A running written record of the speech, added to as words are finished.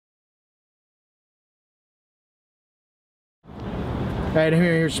All right, I'm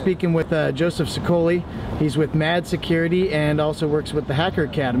here speaking with Joseph Sokoly. He's with Mad Security and also works with the Hacker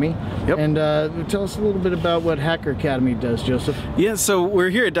Academy. Yep. And tell us a little bit about what Hacker Academy does, Joseph. Yeah, so we're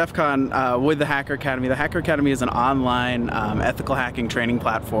here at Defcon with the Hacker Academy. The Hacker Academy is an online ethical hacking training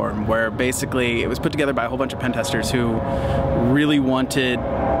platform where basically it was put together by a whole bunch of pen testers who really wanted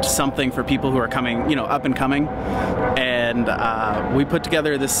something for people who are coming, you know, up and coming. And we put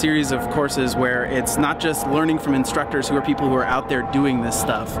together this series of courses where it's not just learning from instructors who are people who are out there doing this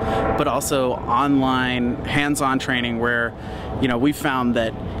stuff, but also online hands-on training where, you know, we found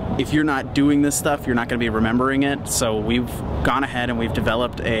that if you're not doing this stuff, you're not going to be remembering it. So we've gone ahead and we've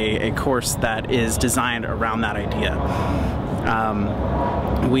developed a course that is designed around that idea.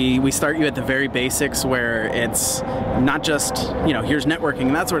 We start you at the very basics where it's not just, you know, here's networking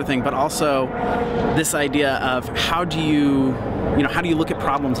and that sort of thing, but also this idea of how do you look at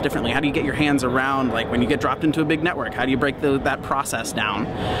problems differently? How do you get your hands around, like when you get dropped into a big network, how do you break that process down?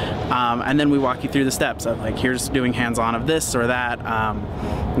 And then we walk you through the steps of like, here's doing hands-on of this or that,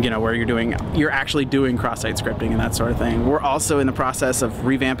 you know, where you're actually doing cross-site scripting and that sort of thing. We're also in the process of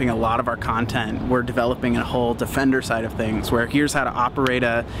revamping a lot of our content. We're developing a whole Defender side of things where here's how to operate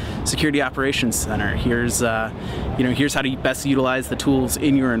a security operations center. Here's, here's how to best utilize the tools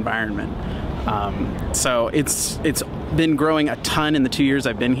in your environment. So it's been growing a ton in the 2 years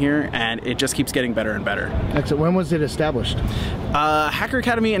I've been here, and it just keeps getting better and better. Excellent. When was it established? Hacker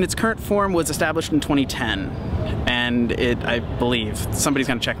Academy in its current form was established in 2010, and I believe, somebody's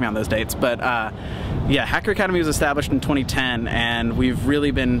going to check me on those dates, but yeah, Hacker Academy was established in 2010, and we've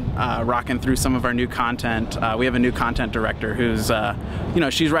really been rocking through some of our new content. We have a new content director who's,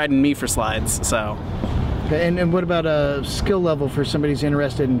 she's riding me for slides, so. Okay, and what about a skill level for somebody who's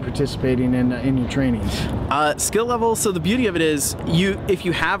interested in participating in your trainings? Skill level, so the beauty of it is, if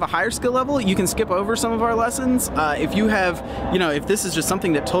you have a higher skill level, you can skip over some of our lessons. If you have, if this is just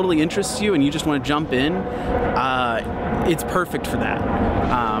something that totally interests you and you just want to jump in, it's perfect for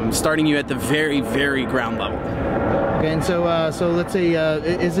that. Starting you at the very, very ground level. Okay, and so let's say,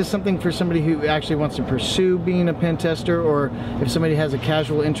 is this something for somebody who actually wants to pursue being a pen tester, or if somebody has a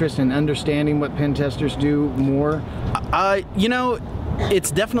casual interest in understanding what pen testers do more? It's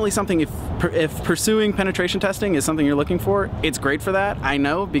definitely something, if pursuing penetration testing is something you're looking for, it's great for that. I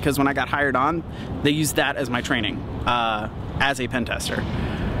know, because when I got hired on, they used that as my training as a pen tester.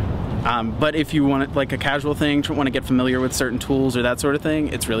 But if you want like a casual thing, want to get familiar with certain tools or that sort of thing,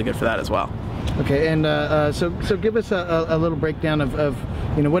 it's really good for that as well. Okay, and so give us a little breakdown of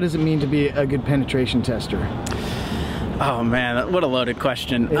what does it mean to be a good penetration tester? Oh man, what a loaded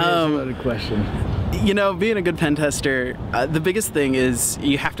question. It is a loaded question. Being a good pen tester, the biggest thing is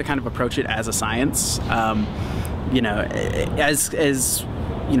you have to kind of approach it as a science.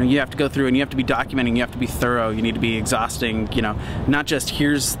 You have to go through and you have to be documenting, you have to be thorough, you need to be exhausting, not just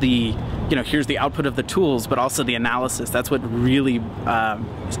here's the output of the tools, but also the analysis. That's what really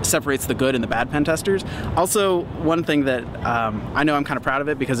separates the good and the bad pen testers. Also, one thing that I know I'm kind of proud of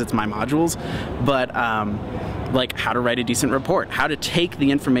it because it's my modules, but like how to write a decent report, how to take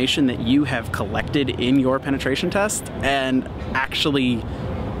the information that you have collected in your penetration test and actually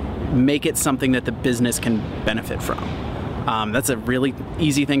make it something that the business can benefit from. That's a really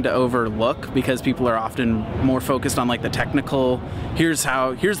easy thing to overlook because people are often more focused on like the technical, here's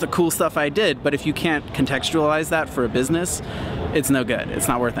the cool stuff I did, but if you can't contextualize that for a business, it's no good. It's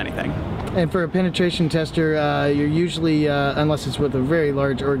not worth anything. And for a penetration tester, you're usually, unless it's with a very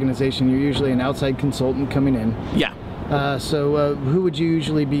large organization, you're usually an outside consultant coming in. Yeah. So who would you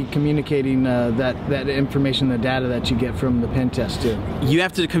usually be communicating that information, the data that you get from the pen test to? You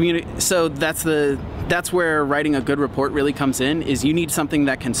have to communicate. So that's where writing a good report really comes in, is you need something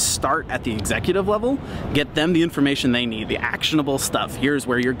that can start at the executive level, get them the information they need, the actionable stuff. Here's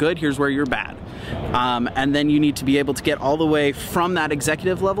where you're good, here's where you're bad. And then you need to be able to get all the way from that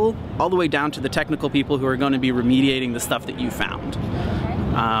executive level, all the way down to the technical people who are going to be remediating the stuff that you found.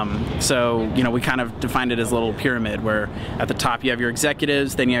 So, we kind of defined it as a little pyramid where at the top you have your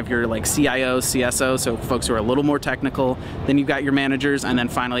executives, then you have your like CIO, CSO, so folks who are a little more technical, then you've got your managers, and then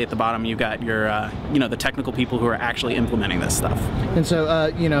finally at the bottom you got your, the technical people who are actually implementing this stuff. And so,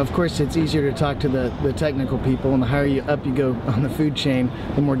 of course it's easier to talk to the technical people, and the higher up you go on the food chain,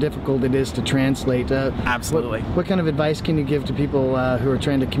 the more difficult it is to translate. Absolutely. What kind of advice can you give to people who are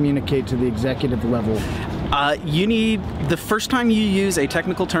trying to communicate to the executive level? The first time you use a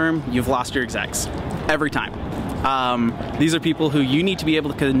technical term, you've lost your execs. Every time. These are people who you need to be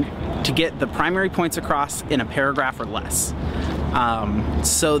able to get the primary points across in a paragraph or less.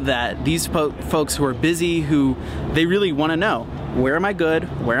 So that these folks who are busy, who they really want to know, where am I good,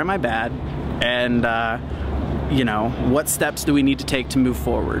 where am I bad, and you know, what steps do we need to take to move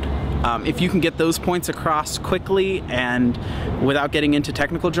forward? If you can get those points across quickly and without getting into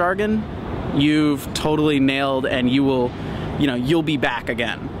technical jargon, you've totally nailed, and you will, you know, you'll be back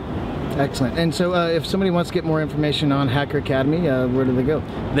again. Excellent. And so if somebody wants to get more information on Hacker Academy, where do they go?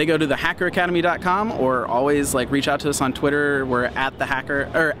 They go to thehackeracademy.com, or always like reach out to us on Twitter. We're at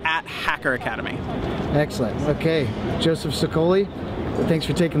Hacker Academy. Excellent. Okay, Joseph Sokoly, thanks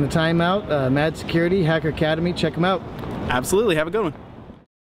for taking the time out. Mad Security, Hacker Academy, check them out. Absolutely. Have a good one.